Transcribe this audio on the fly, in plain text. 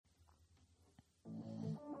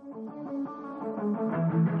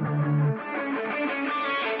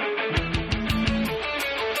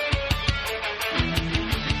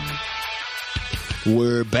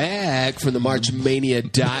We're back from the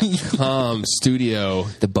MarchMania.com studio.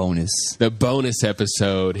 The bonus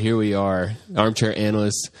episode. Here we are, armchair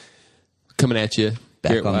analysts, coming at you.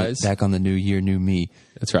 Back on the new year, new me.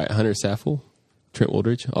 That's right. Hunter Saffel, Trent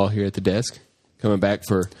Woldridge, all here at the desk. Coming back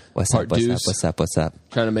for part deuce. What's up?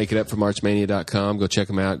 Trying to make it up for MarchMania.com. Go check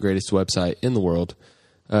them out. Greatest website in the world.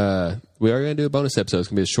 We are going to do a bonus episode. It's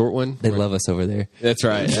going to be a short one. They love us over there. That's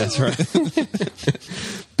right.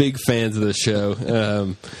 Big fans of the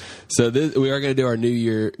show. We are going to do our New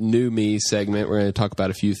Year, New Me segment. We're going to talk about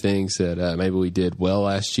a few things that maybe we did well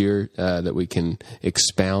last year that we can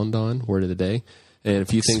expound on, word of the day. And a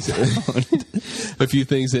few things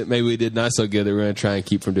that maybe we did not so good that we're going to try and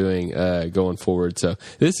keep from doing going forward. So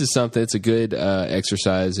this is something. It's a good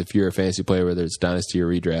exercise if you're a fantasy player, whether it's dynasty or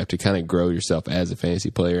redraft, to kind of grow yourself as a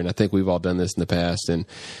fantasy player. And I think we've all done this in the past, and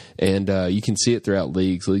you can see it throughout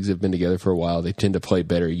leagues. Leagues have been together for a while. They tend to play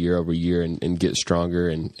better year over year and get stronger,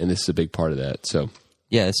 and this is a big part of that. So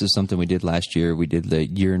yeah, this is something we did last year. We did the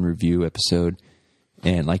year in review episode.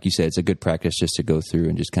 And like you said, it's a good practice just to go through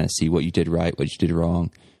and just kind of see what you did right, what you did wrong,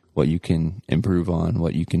 what you can improve on,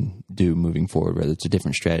 what you can do moving forward, whether it's a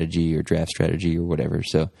different strategy or draft strategy or whatever.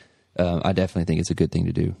 So I definitely think it's a good thing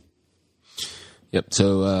to do. Yep.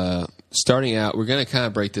 So starting out, we're going to kind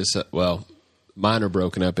of break this up. Well, mine are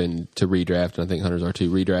broken up into redraft, and I think Hunter's are too,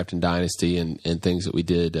 redraft and dynasty and things that we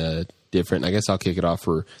did different. I guess I'll kick it off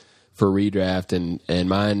for redraft, and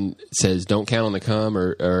mine says don't count on the cum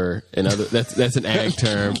or another. That's an ag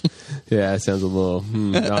term. Yeah, it sounds a little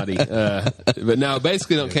naughty. But no,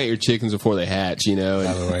 basically don't count your chickens before they hatch. You know,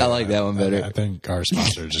 I like that one better. I think our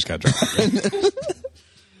sponsor just got dropped again.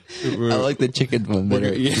 I like the chicken one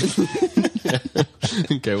better. Yeah.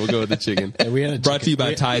 Okay, we'll go with the chicken. Yeah, brought to you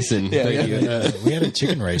by Tyson. We had a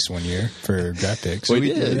chicken race one year for draft picks. We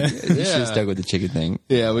did. You should have stuck with the chicken thing.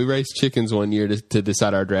 Yeah, we raced chickens one year to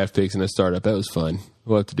decide our draft picks in a startup. That was fun.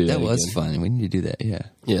 We'll have to do that. That was again. fun. We need to do that. Yeah.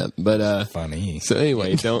 Yeah, but funny. So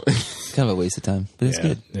anyway, don't. It's kind of a waste of time, but it's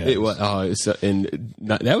good. Yeah. It was.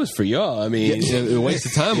 That was for y'all. I mean, the waste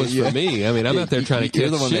of time was for me. I mean, I'm out there trying to catch You're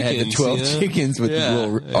the one that had the 12 chickens with the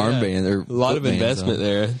little armband. Or a lot of investment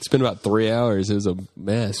there. It's been about 3 hours. It was a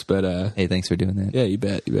mess, but hey, thanks for doing that. Yeah, you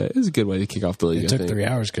bet. It was a good way to kick off the league. It took 3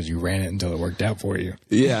 hours because you ran it until it worked out for you.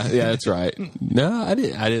 Yeah, that's right. No, I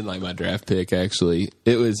didn't like my draft pick actually.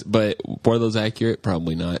 It was, but were those accurate?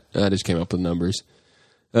 Probably not. I just came up with numbers.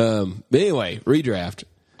 But anyway, redraft.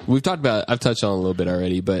 I've touched on it a little bit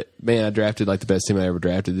already, but man, I drafted like the best team I ever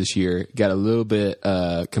drafted this year. Got a little bit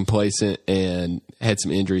complacent and had some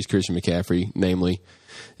injuries, Christian McCaffrey, namely,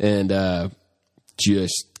 and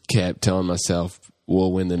just kept telling myself,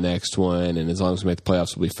 we'll win the next one, and as long as we make the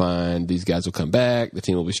playoffs, we'll be fine. These guys will come back. The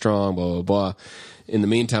team will be strong, blah, blah, blah. In the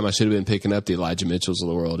meantime, I should have been picking up the Elijah Mitchells of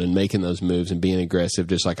the world and making those moves and being aggressive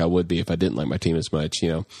just like I would be if I didn't like my team as much, you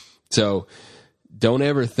know. So don't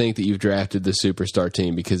ever think that you've drafted the superstar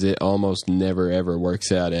team, because it almost never, ever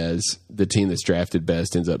works out as the team that's drafted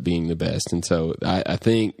best ends up being the best. And so I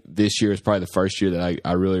think this year is probably the first year that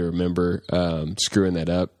I really remember screwing that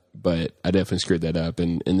up. But I definitely screwed that up.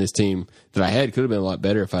 And this team that I had could have been a lot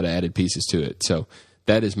better if I'd added pieces to it. So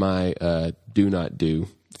that is my do not do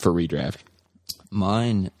for redraft.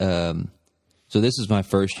 Mine, so this is my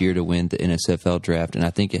first year to win the NSFL draft, and I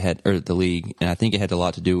think it had, or the league, and I think it had a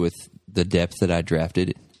lot to do with the depth that I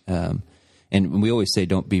drafted. And we always say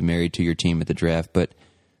don't be married to your team at the draft, but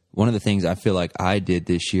one of the things I feel like I did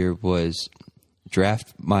this year was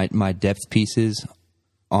draft my depth pieces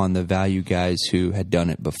on the value guys who had done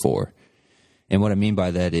it before. And what I mean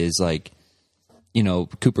by that is, like, you know,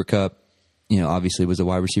 Cooper Kupp, you know, obviously was a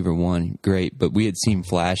wide receiver one, great, but we had seen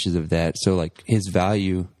flashes of that. So, like, his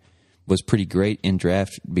value was pretty great in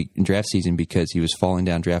draft season because he was falling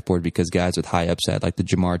down draft board, because guys with high upside, like the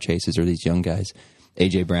Jamar Chases or these young guys,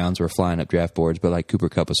 A.J. Browns, were flying up draft boards, but like Cooper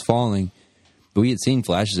Kupp was falling. But we had seen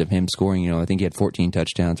flashes of him scoring, you know, I think he had 14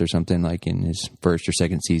 touchdowns or something like in his first or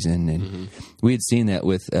second season. And we had seen that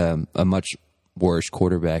with a much worse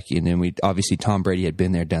quarterback. And then obviously Tom Brady had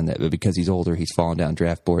been there, done that, but because he's older, he's fallen down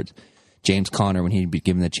draft boards. James Conner, when he'd be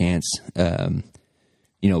given the chance,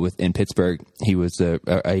 you know, in Pittsburgh, he was a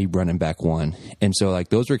running back one. And so, like,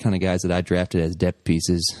 those were kind of guys that I drafted as depth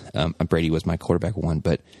pieces. Brady was my quarterback one,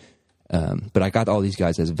 but I got all these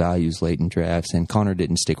guys as values late in drafts, and Connor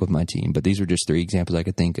didn't stick with my team. But these were just 3 examples I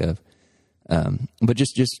could think of. But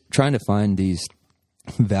just trying to find these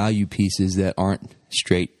value pieces that aren't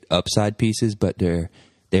straight upside pieces, but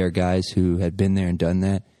they are guys who had been there and done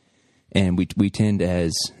that. And we tend,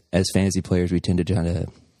 as fantasy players, we tend to try to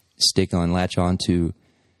latch on to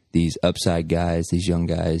these upside guys, these young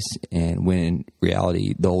guys, and when in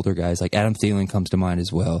reality, the older guys, like Adam Thielen comes to mind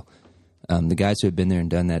as well. The guys who have been there and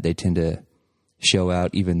done that, they tend to show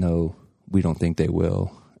out even though we don't think they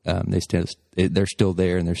will. They're still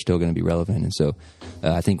there and they're still going to be relevant. And so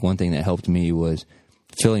I think one thing that helped me was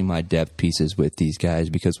filling my depth pieces with these guys,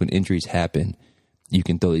 because when injuries happen, you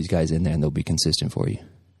can throw these guys in there and they'll be consistent for you.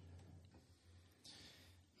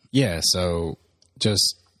 Yeah, so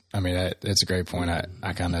that's a great point.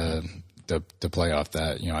 I kind of, to play off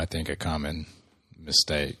that, I think a common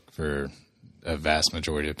mistake for a vast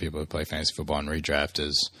majority of people who play fantasy football and redraft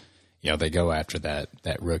is, they go after that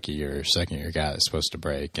rookie or second year guy that's supposed to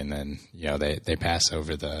break, and then, they pass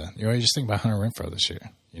over you just think about Hunter Renfrow this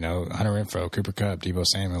year. Hunter Renfrow, Cooper Kupp, Deebo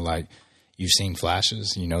Samuel, like, you've seen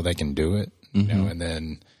flashes, they can do it, and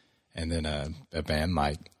then a band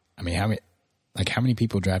like, how many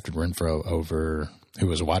people drafted Renfrow over, who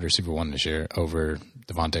was a wide receiver one this year, over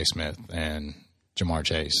Devontae Smith and Jamar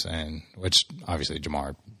Chase, and which obviously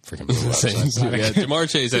Jamar freaking blew up. Jamar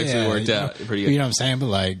Chase actually worked out pretty good. You know what I'm saying?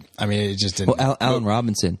 But it just didn't. Well, Allen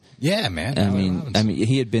Robinson. Yeah, man. I mean,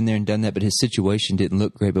 he had been there and done that, but his situation didn't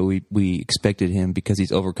look great. But we expected him, because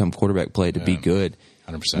he's overcome quarterback play, to be good.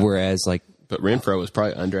 100%. Whereas, but Renfrow was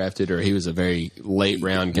probably undrafted, or he was a very late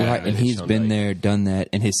round guy. Right, and he's been there, done that,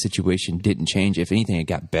 and his situation didn't change. If anything, it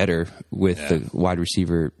got better with the wide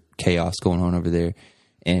receiver chaos going on over there,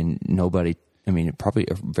 and nobody. Probably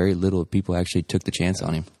very little people actually took the chance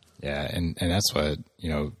on him. Yeah, and that's what,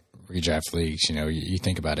 redraft leagues, you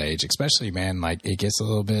think about age, especially, man, it gets a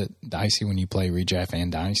little bit dicey when you play redraft and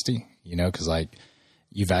dynasty, because,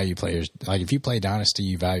 you value players. If you play dynasty,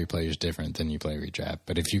 you value players different than you play redraft.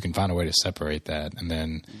 But if you can find a way to separate that, and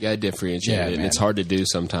then... You got to differentiate it, and it's hard to do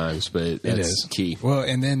sometimes, but that's key. Well,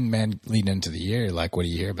 and then, man, leading into the year, what do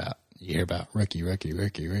you hear about? You hear about rookie.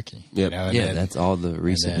 Yep. That's all the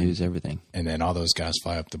recent news, everything. And then all those guys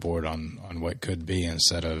fly up the board on what could be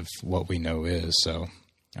instead of what we know is. So,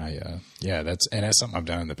 that's something I've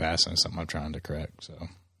done in the past, and it's something I'm trying to correct. So,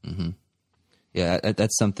 yeah,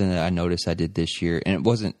 that's something that I noticed I did this year, and it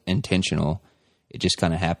wasn't intentional. It just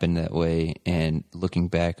kind of happened that way. And looking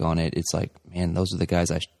back on it, it's like, man, those are the guys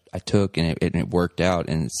I took, and it worked out.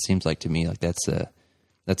 And it seems like to me that's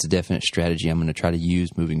a definite strategy I'm going to try to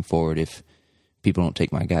use moving forward if people don't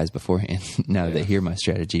take my guys beforehand. Now that they hear my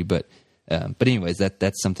strategy, but anyways,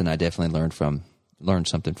 that's something I definitely learned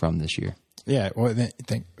something from this year. Yeah, well,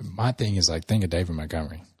 my thing is think of David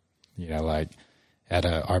Montgomery. Had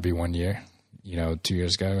a RB 1 year, 2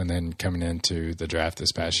 years ago, and then coming into the draft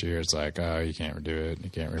this past year, it's like, oh, you can't do it, you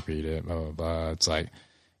can't repeat it, blah blah blah. It's like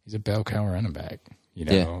he's a bell cow running back,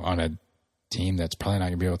 on a team that's probably not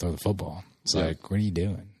going to be able to throw the football. It's like, what are you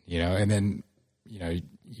doing? And then, you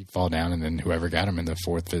fall down, and then whoever got him in the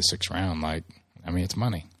 4th, 5th, 6th round, it's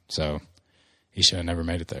money. So he should have never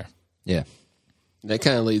made it there. Yeah. That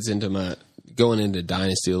kind of leads into my going into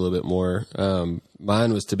Dynasty a little bit more.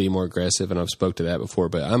 Mine was to be more aggressive, and I've spoke to that before,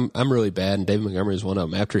 but I'm really bad, and David Montgomery is one of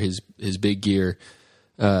them. After his big year,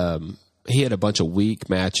 he had a bunch of weak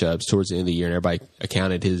matchups towards the end of the year, and everybody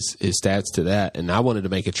accounted his stats to that. And I wanted to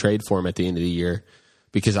make a trade for him at the end of the year,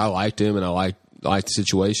 because I liked him and I liked the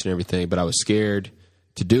situation and everything, but I was scared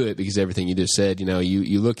to do it because everything you just said.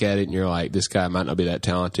 You look at it and you're like, this guy might not be that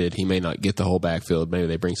talented. He may not get the whole backfield. Maybe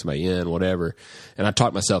they bring somebody in, whatever. And I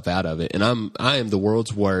talked myself out of it. And I am the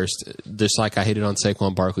world's worst. Just like I hated on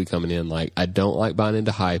Saquon Barkley coming in. I don't like buying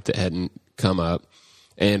into hype that hadn't come up.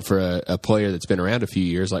 And for a player that's been around a few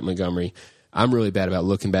years like Montgomery, I'm really bad about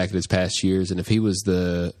looking back at his past years. And if he was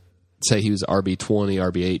say he was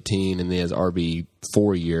RB20, RB18, and then his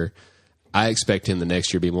RB4 year, I expect him the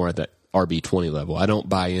next year to be more at that RB20 level. I don't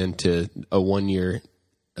buy into a 1 year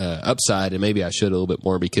upside, and maybe I should a little bit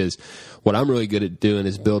more, because what I'm really good at doing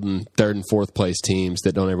is building 3rd and 4th place teams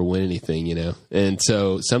that don't ever win anything, And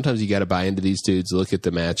so sometimes you got to buy into these dudes, look at the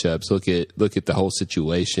matchups, look at the whole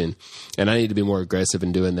situation, and I need to be more aggressive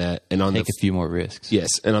in doing that. And take a few more risks. Yes,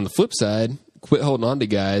 and on the flip side, quit holding on to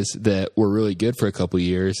guys that were really good for a couple of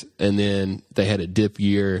years, and then they had a dip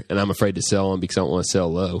year, and I'm afraid to sell them because I don't want to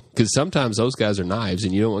sell low. Because sometimes those guys are knives,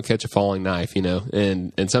 and you don't want to catch a falling knife,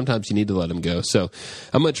 and sometimes you need to let them go. So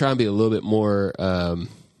I'm going to try and be a little bit more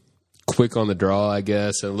quick on the draw, I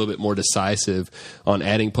guess, and a little bit more decisive on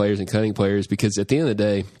adding players and cutting players, because at the end of the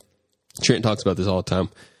day, Trent talks about this all the time.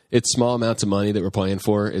 It's small amounts of money that we're playing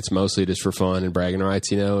for. It's mostly just for fun and bragging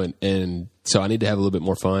rights, and so I need to have a little bit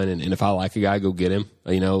more fun. And if I like a guy, go get him.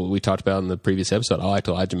 We talked about in the previous episode, I liked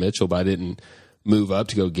Elijah Mitchell, but I didn't move up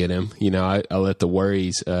to go get him. I let the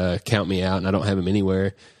worries count me out, and I don't have him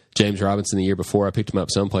anywhere. James Robinson the year before, I picked him up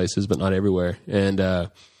some places, but not everywhere. And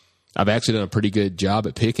I've actually done a pretty good job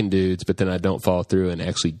at picking dudes, but then I don't follow through and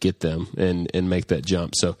actually get them and make that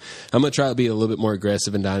jump. So I'm going to try to be a little bit more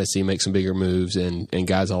aggressive in Dynasty, make some bigger moves, and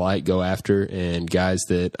guys I like, go after, and guys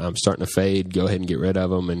that I'm starting to fade, go ahead and get rid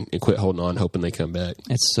of them and quit holding on, hoping they come back.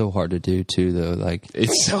 It's so hard to do, too, though. Like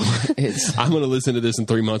I'm going to listen to this in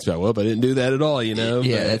 3 months and be like, well, but I didn't do that at all, you know?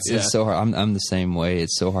 Yeah, it's so hard. I'm the same way.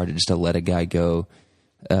 It's so hard to let a guy go.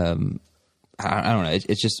 I don't know.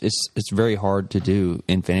 It's very hard to do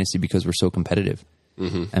in fantasy because we're so competitive.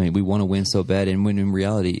 Mm-hmm. I mean, we want to win so bad, and when in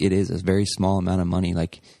reality, it is a very small amount of money.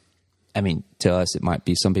 Like, I mean, to us, it might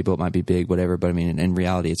be, some people it might be big, whatever. But I mean, in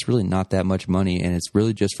reality, it's really not that much money, and it's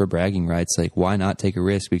really just for bragging rights. Like, why not take a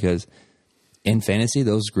risk? Because in fantasy,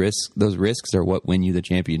 those risks are what win you the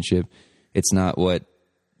championship. It's not what,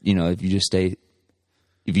 if you just stay.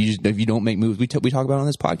 If you don't make moves, we talk about it on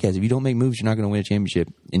this podcast. If you don't make moves, you're not going to win a championship,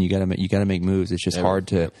 and you got to make moves. It's just hard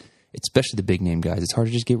to, especially the big name guys. It's hard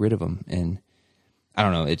to just get rid of them, and I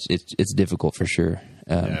don't know. It's difficult for sure.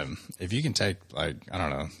 If you can take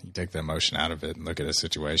you take the emotion out of it and look at a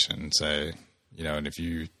situation and say, and if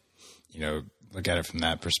you look at it from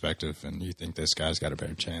that perspective, and you think this guy's got a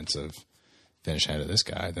better chance of finish ahead of this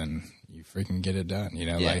guy, then you freaking get it done.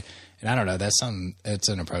 And I don't know. It's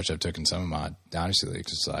an approach I've took in some of my dynasty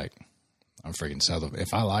leagues. It's like, I'm freaking sell them.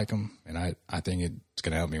 If I like them and I think it's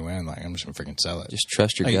going to help me win, like, I'm just going to freaking sell it. Just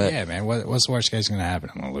trust your gut. Yeah, man. What's the worst case going to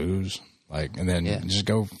happen? I'm going to lose. And then just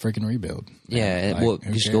go freaking rebuild. Man.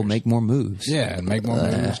 Yeah. Just go make more moves. Yeah. And make more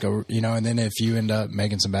moves. Go, and then if you end up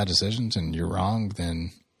making some bad decisions and you're wrong,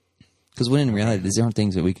 then. Because when in reality, these aren't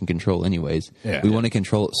things that we can control anyways. Yeah, we want to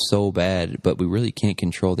control it so bad, but we really can't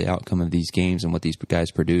control the outcome of these games and what these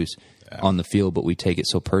guys produce on the field, but we take it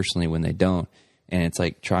so personally when they don't. And it's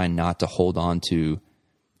like trying not to hold on to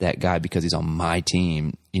that guy because he's on my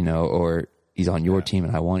team, or he's on your team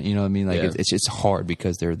and I want, what I mean? Like it's just hard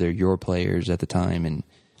because they're your players at the time, and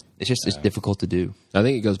it's just it's difficult to do. I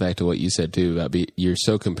think it goes back to what you said too about you're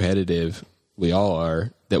so competitive. We all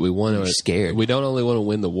are, that we want to. Scared. We don't only want to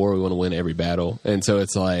win the war; we want to win every battle. And so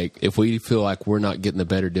it's like, if we feel like we're not getting the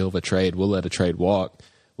better deal of a trade, we'll let a trade walk.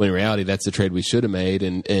 When in reality, that's the trade we should have made.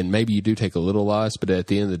 And maybe you do take a little loss, but at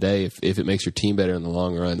the end of the day, if it makes your team better in the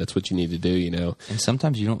long run, that's what you need to do. And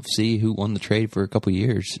sometimes you don't see who won the trade for a couple of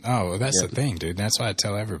years. Oh, well, that's the thing, dude. That's why I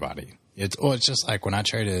tell everybody. It's just like when I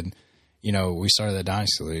traded. We started the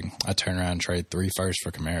dynasty league. I turned around and traded 3 firsts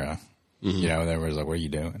for Kamara. Mm-hmm. Then was like, "What are you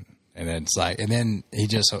doing?" And then it's like, and then he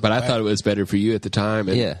just. But I thought it was better for you at the time.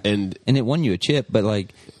 And it won you a chip, but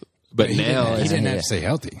like. But now he didn't have to stay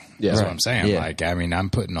healthy. Yeah. That's what I'm saying. Yeah. I'm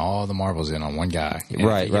putting all the marbles in on one guy. And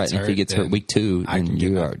right. And if he gets hurt week 2, then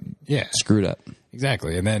you are screwed up.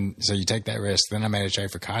 Exactly. And then so you take that risk. Then I made a trade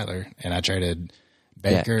for Kyler, and I traded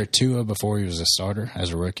Baker Tua before he was a starter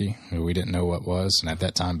as a rookie, who we didn't know what was. And at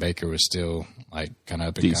that time, Baker was still like kind of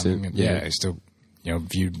up and decent. coming. Yeah, he's still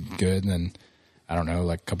viewed good. And then I don't know,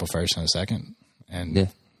 like a couple firsts and a second, and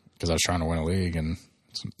because I was trying to win a league and.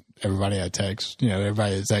 Everybody I text,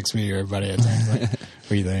 everybody that texts me or everybody I text, like, what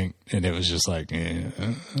do you think? And it was just like,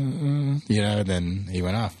 then he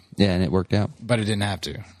went off. Yeah, and it worked out. But it didn't have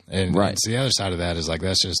to. And so the other side of that is like,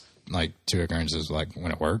 that's just like 2 occurrences, like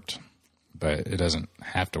when it worked, but it doesn't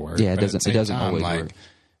have to work. Yeah, it doesn't always work.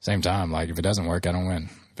 Same time, like if it doesn't work, I don't win.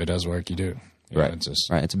 If it does work, you do. Right.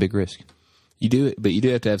 It's a big risk. You do it, but you do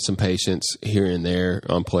have to have some patience here and there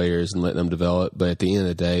on players and let them develop. But at the end of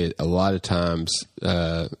the day, a lot of times,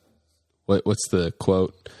 what's the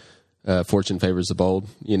quote? Fortune favors the bold,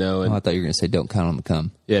 And, I thought you were going to say, "Don't count on the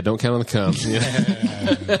come." Yeah, don't count on the come.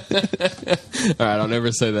 All right, I'll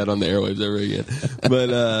never say that on the airwaves ever again.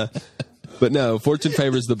 But no, fortune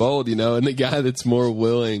favors the bold, and the guy that's more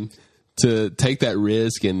willing to take that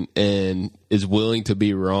risk and is willing to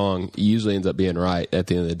be wrong usually ends up being right at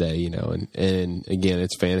the end of the day, and again,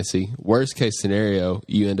 it's fantasy. Worst case scenario,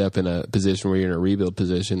 you end up in a position where you're in a rebuild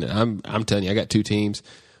position. And I'm telling you, I got 2 teams.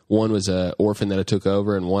 One was a orphan that I took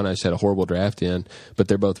over, and one I just had a horrible draft in, but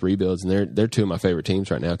they're both rebuilds, and they're 2 of my favorite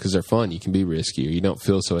teams right now because they're fun. You can be riskier. You don't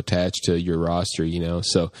feel so attached to your roster,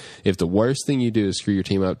 So if the worst thing you do is screw your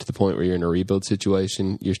team up to the point where you're in a rebuild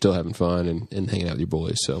situation, you're still having fun and hanging out with your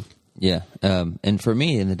boys, so. Yeah, and for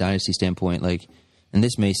me, in the dynasty standpoint, like, and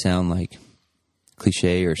this may sound like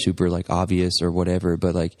cliche or super like obvious or whatever,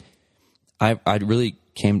 but like, I really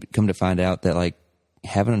come to find out that like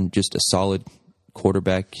having just a solid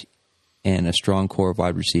quarterback and a strong core of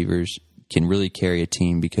wide receivers can really carry a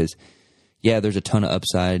team because, there's a ton of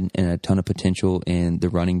upside and a ton of potential in the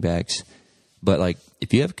running backs, but like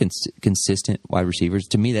if you have consistent wide receivers,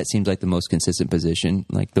 to me that seems like the most consistent position.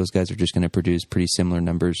 Like those guys are just going to produce pretty similar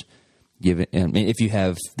numbers if you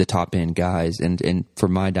have the top end guys, and for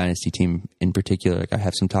my dynasty team in particular, like I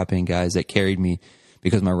have some top end guys that carried me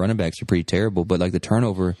because my running backs are pretty terrible, but like the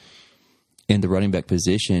turnover in the running back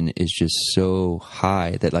position is just so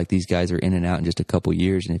high that like these guys are in and out in just a couple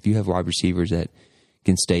years. And if you have wide receivers that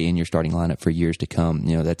can stay in your starting lineup for years to come,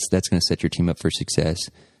 that's going to set your team up for success,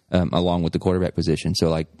 along with the quarterback position. So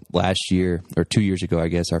like last year or 2 years ago, I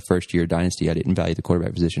guess our first year of dynasty, I didn't value the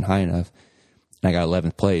quarterback position high enough, and I got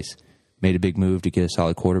 11th place. Made a big move to get a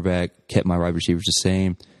solid quarterback, kept my wide receivers the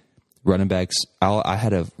same. Running backs, I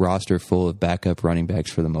had a roster full of backup running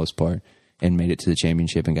backs for the most part, and made it to the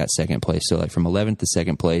championship and got second place. So like from 11th to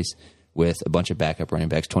second place with a bunch of backup running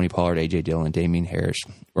backs. Tony Pollard, A.J. Dillon, Damian Harris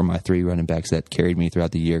were my 3 running backs that carried me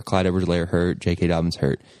throughout the year. Clyde Edwards-Helaire hurt, J.K. Dobbins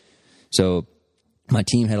hurt. So my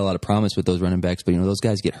team had a lot of promise with those running backs, but those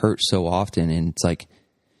guys get hurt so often, and it's like,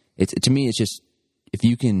 to me, it's just if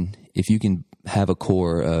you can have a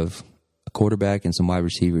core of quarterback and some wide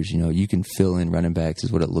receivers, you can fill in running backs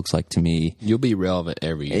is what it looks like to me. You'll be relevant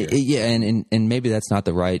every year. Yeah, and maybe that's not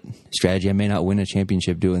the right strategy. I may not win a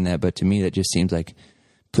championship doing that, but to me that just seems like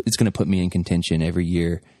it's going to put me in contention every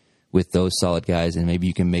year with those solid guys, and maybe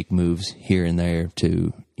you can make moves here and there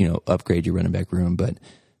to, upgrade your running back room. But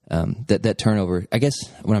that turnover, I guess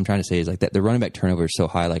what I'm trying to say is like that the running back turnover is so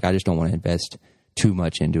high, like I just don't want to invest too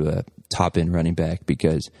much into a top-end running back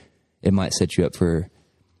because it might set you up for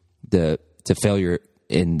to failure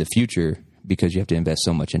in the future because you have to invest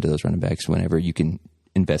so much into those running backs whenever you can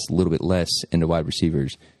invest a little bit less into wide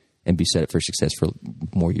receivers and be set up for success for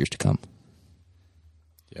more years to come.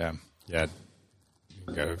 Yeah. You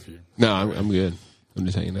can go if you. No, I'm good. I'm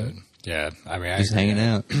just hanging out. Yeah, I mean, Just hanging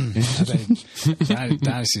out. I think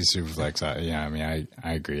Dynasty Superflex.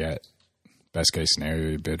 I agree. Best case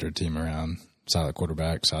scenario, you build your team around solid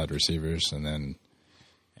quarterback, solid receivers, and then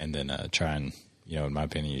try and, in my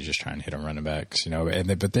opinion, you just try and hit on running backs,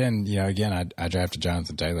 but then, again, I drafted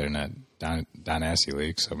Jonathan Taylor in that Dynasty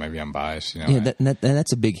League, so maybe I'm biased, Yeah,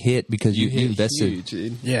 that's a big hit because you invested.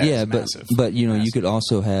 Huge. Yeah, but massive. You could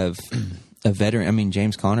also have a veteran. I mean,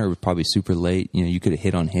 James Conner was probably super late. You could have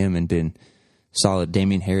hit on him and been solid.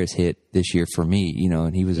 Damian Harris hit this year for me,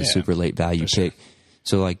 and he was a super late value pick. Sure.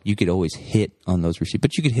 So, like, you could always hit on those receivers.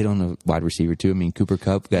 But you could hit on the wide receiver, too. I mean, Cooper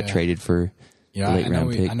Kupp got traded for a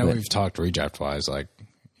late-round pick. I know we've talked redraft-wise, like,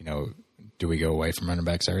 do we go away from running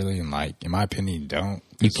backs early? And, like, in my opinion, you don't.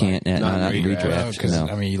 You can't. Not in redraft. Because,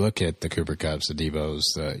 I mean, you look at the Cooper Kupps, the Devos,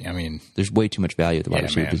 there's way too much value at the wide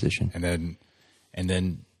receiver position. And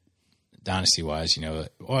then Dynasty-wise,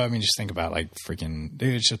 just think about, like, freaking,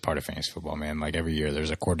 dude, it's just part of fantasy football, man. Like, every year there's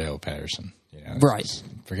a Cordell Patterson. Right. It's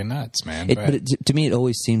freaking nuts, man. To me, it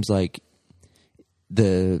always seems like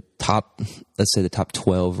the top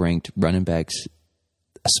 12 ranked running backs,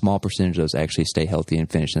 a small percentage of those actually stay healthy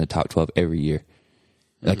and finish in the top 12 every year.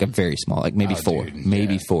 Like a very small, like maybe four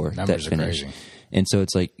Numbers that finish. Are crazy. And so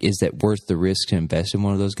it's like, is that worth the risk to invest in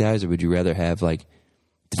one of those guys, or would you rather have like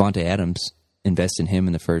Devontae Adams, invest in him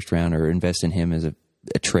in the first round, or invest in him as a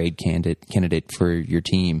trade candidate for your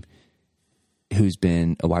team, who's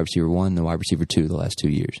been a wide receiver 1, the wide receiver 2 the last 2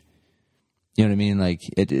 years? You know what I mean? Like,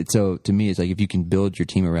 so to me, it's like if you can build your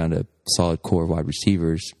team around a solid core of wide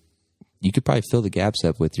receivers, you could probably fill the gaps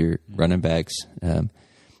up with your running backs. And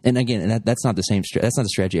again, that's not the same. That's not the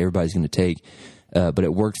strategy everybody's going to take. But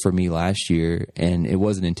it worked for me last year, and it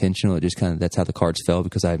wasn't intentional. It just that's how the cards fell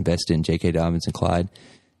because I invested in J.K. Dobbins and Clyde,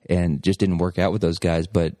 and just didn't work out with those guys.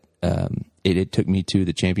 But it took me to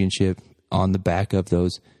the championship on the back of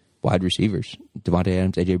those wide receivers: Devontae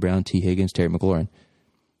Adams, A.J. Brown, T. Higgins, Terry McLaurin.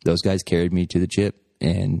 Those guys carried me to the chip,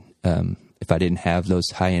 and if I didn't have those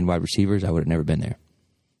high-end wide receivers, I would have never been there.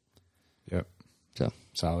 Yep. So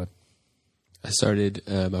solid. I started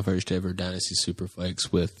my first ever Dynasty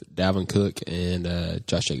Superflex with Dalvin Cook and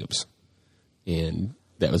Josh Jacobs, and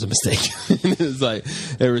that was a mistake. It's like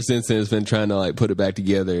ever since then, it's been trying to like put it back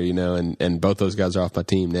together, and both those guys are off my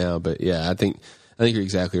team now. But yeah, I think you're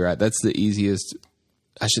exactly right. That's the easiest.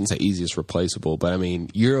 I shouldn't say easiest replaceable, but I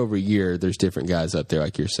mean year over year, there's different guys up there,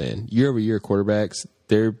 like you're saying. Year over year, quarterbacks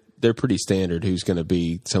they're pretty standard. Who's going to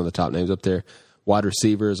be some of the top names up there? Wide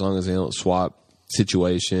receiver, as long as they don't swap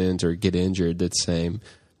situations or get injured, that's the same.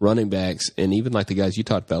 Running backs, and even like the guys you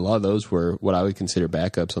talked about, a lot of those were what I would consider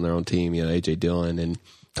backups on their own team. A.J. Dillon and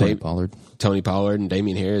Tony Pollard and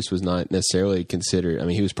Damian Harris was not necessarily considered. I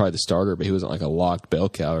mean, he was probably the starter, but he wasn't like a locked bell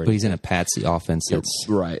cow. But he's in a Patsy offense that's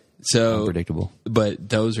right. So unpredictable. But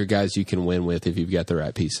those are guys you can win with if you've got the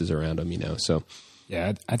right pieces around them. So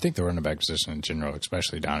yeah, I think the running back position in general,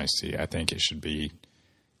 especially Dynasty, I think it should be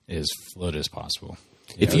as fluid as possible.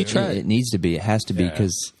 If you try, it needs to be. It has to be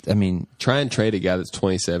because I mean, try and trade a guy that's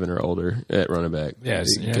 27 or older at running back. Yeah,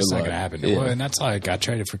 it's not going to happen. Yeah. Well, and that's like I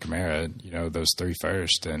traded for Kamara, those 3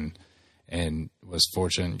 first, and was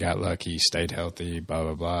fortunate, got lucky, stayed healthy, blah,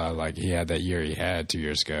 blah, blah. Like he had that year he had 2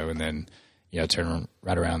 years ago, and then, turn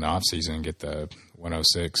right around the offseason and get the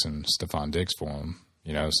 106 and Stephon Diggs for him,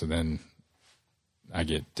 so then I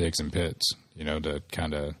get Diggs and Pitts, to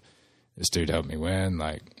kind of, this dude helped me win.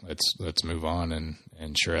 Like, let's move on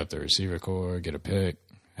and shore up the receiver core, get a pick.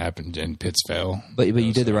 Happened, and Pitts fell. But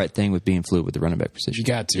you did the right thing with being fluid with the running back position. You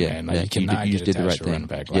got to, man. Like, you cannot you get did the attached right to running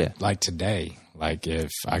thing. back. Like today, like if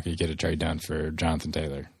I could get a trade done for Jonathan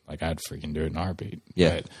Taylor, like I'd freaking do it in a heartbeat.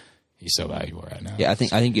 Yeah. But he's so valuable right now. Yeah, I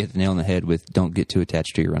think you hit the nail on the head with don't get too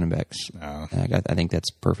attached to your running backs. No. I think that's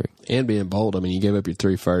perfect. And being bold. I mean, you gave up your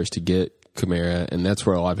 3 first to get Kamara, and that's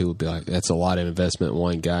where a lot of people would be like, that's a lot of investment in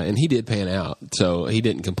one guy. And he did pan out, so he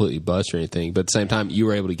didn't completely bust or anything. But at the same time, you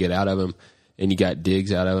were able to get out of him, and you got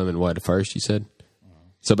Diggs out of him, and what, first you said?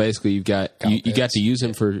 So basically, you got to use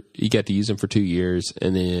him for 2 years,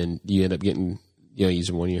 and then you end up getting use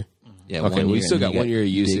him 1 year. Yeah, okay. We still got 1 year of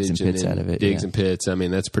usage Diggs and Pitts out of it. Diggs and Pitts. I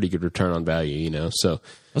mean, that's pretty good return on value, So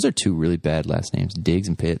those are 2 really bad last names, Diggs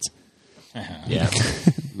and Pitts. yeah,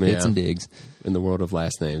 Pitts and Diggs. In the world of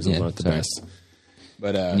last names, those aren't the best.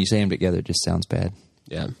 But when you say them together, it just sounds bad.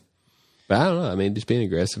 Yeah. But I don't know. I mean, just being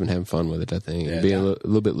aggressive and having fun with it, I think. Yeah, and being a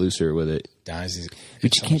little bit looser with it. Dynasty,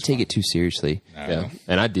 But you can't take it too seriously. No. Yeah.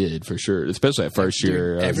 And I did, for sure. Especially at first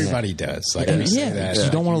year. Everybody does. Like, we say that.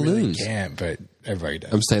 You don't want to really lose. Can't, but everybody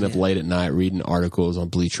does. I'm staying up late at night reading articles on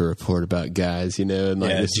Bleacher Report about guys, and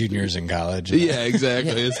like juniors in college. Yeah,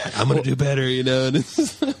 exactly. It's like, I'm going to do better, And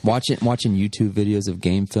it's Watching YouTube videos of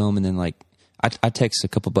game film, and then like I text a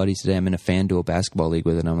couple buddies today. I'm in a FanDuel basketball league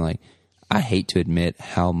with it, and I'm like, I hate to admit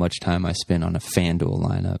how much time I spend on a FanDuel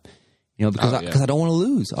lineup. Because I don't want to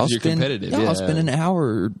lose. I'll spend competitive. I'll spend an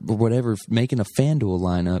hour or whatever making a FanDuel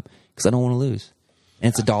lineup because I don't want to lose.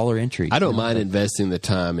 And it's $1 entry. I don't mind investing the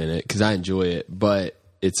time in it because I enjoy it, but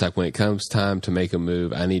it's like when it comes time to make a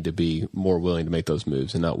move, I need to be more willing to make those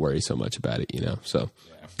moves and not worry so much about it, So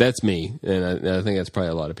that's me, and I think that's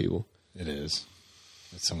probably a lot of people. It is.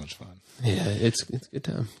 It's so much fun. Yeah, it's a good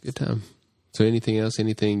time. Good time. So anything else?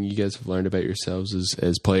 Anything you guys have learned about yourselves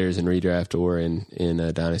as players in redraft or in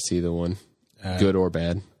Dynasty, the one, good or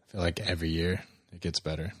bad? I feel like every year it gets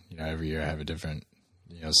better. Every year I have a different,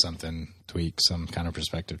 something tweak, some kind of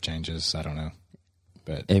perspective changes. I don't know.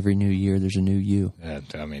 But every new year there's a new you. Yeah,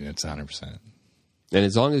 I mean, it's 100%. And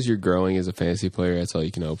as long as you're growing as a fantasy player, that's all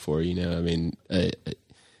you can hope for. I mean,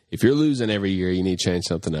 if you're losing every year, you need to change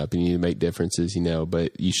something up and you need to make differences,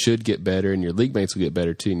 but you should get better and your league mates will get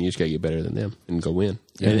better too. And you just got to get better than them and go win.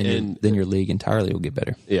 Yeah, and then your league entirely will get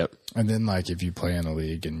better. Yep. And then like if you play in a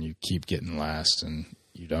league and you keep getting last and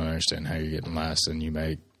you don't understand how you're getting last and you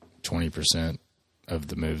make 20% of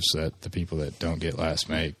the moves that the people that don't get last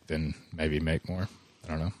make, then maybe make more. I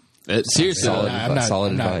don't know. Seriously, I'm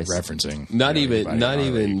not advice. referencing. Not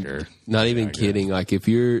even kidding. Like if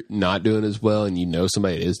you're not doing as well and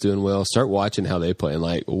somebody that is doing well, start watching how they play and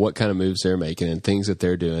like what kind of moves they're making and things that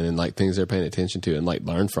they're doing and like things they're paying attention to and like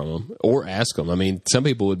learn from them or ask them. I mean, some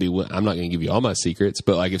people would be. I'm not going to give you all my secrets,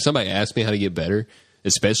 but like if somebody asked me how to get better,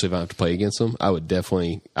 especially if I have to play against them, I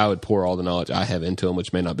would pour all the knowledge I have into them,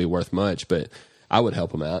 which may not be worth much, but I would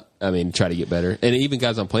help them out. I mean, try to get better. And even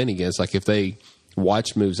guys I'm playing against, like if they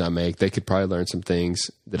watch moves I make, they could probably learn some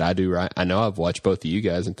things that I do right. I know I've watched both of you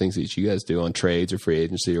guys and things that you guys do on trades or free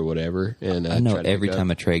agency or whatever. And I know every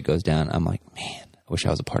time a trade goes down, I'm like, man, I wish I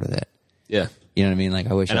was a part of that. Yeah. You know what I mean? Like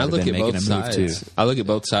I wish I would have been making a move too. I look at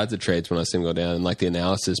both sides of trades when I see them go down and like the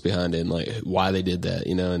analysis behind it and like why they did that,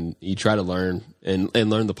 and you try to learn and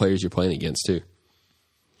learn the players you're playing against too.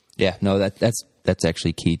 Yeah, no, that's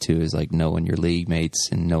actually key too, is like knowing your league mates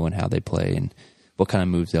and knowing how they play and what kind of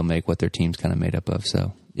moves they'll make, what their team's kind of made up of.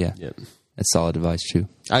 So yeah, that's solid advice too.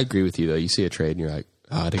 I agree with you though. You see a trade and you're like,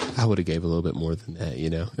 oh, I would have gave a little bit more than that,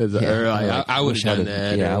 Or like, I would have done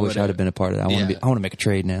that. Yeah, I wish I'd have been a part of that. I want to make a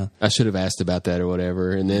trade now. I should have asked about that or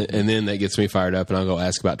whatever, and then that gets me fired up, and I'll go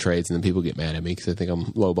ask about trades, and then people get mad at me because they think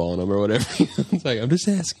I'm lowballing them or whatever. It's like I'm just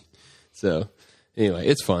asking. So anyway,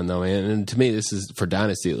 it's fun though, man. And to me, this is for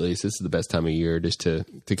Dynasty at least. This is the best time of year just to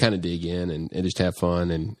kind of dig in and just have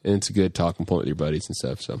fun, and it's a good talking point with your buddies and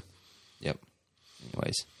stuff. So, yep.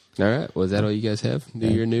 Anyways. All right. Was that all you guys have? New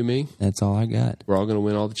year, new me? That's all I got. We're all going to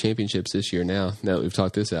win all the championships this year now that we've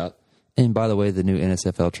talked this out. And by the way, the new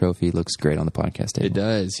NSFL trophy looks great on the podcast table. It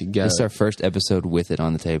does. This is our first episode with it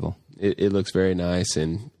on the table. It looks very nice,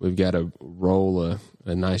 and we've got to roll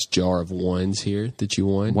a nice jar of ones here that you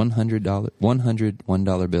won. $100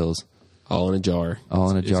 $100 bills. All in a jar. All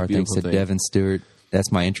in a jar. Thanks beautiful to thing. Devin Stewart.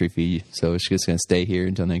 That's my entry fee. So it's just going to stay here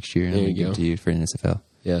until next year. And I'm There going to you give it go. to you for an SFL.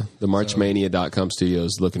 Yeah, the MarchMania.com studio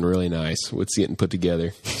is looking really nice. What's getting put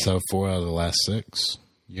together So 4 out of the last 6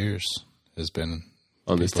 years has been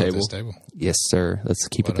on this people at table? This table. Yes, sir. Let's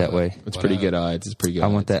keep it What that up? way. It's What pretty up? good odds. It's pretty good. I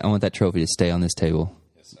want that trophy to stay on this table.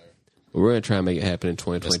 Yes, sir. We're going to try and make it happen in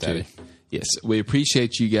 2022. Yes, we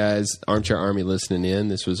appreciate you guys, Armchair Army, listening in.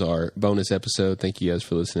 This was our bonus episode. Thank you guys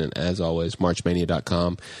for listening. As always,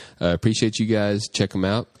 MarchMania.com. Appreciate you guys. Check them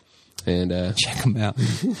out. And Check them out.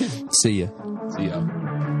 See ya. see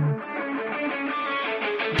y'all.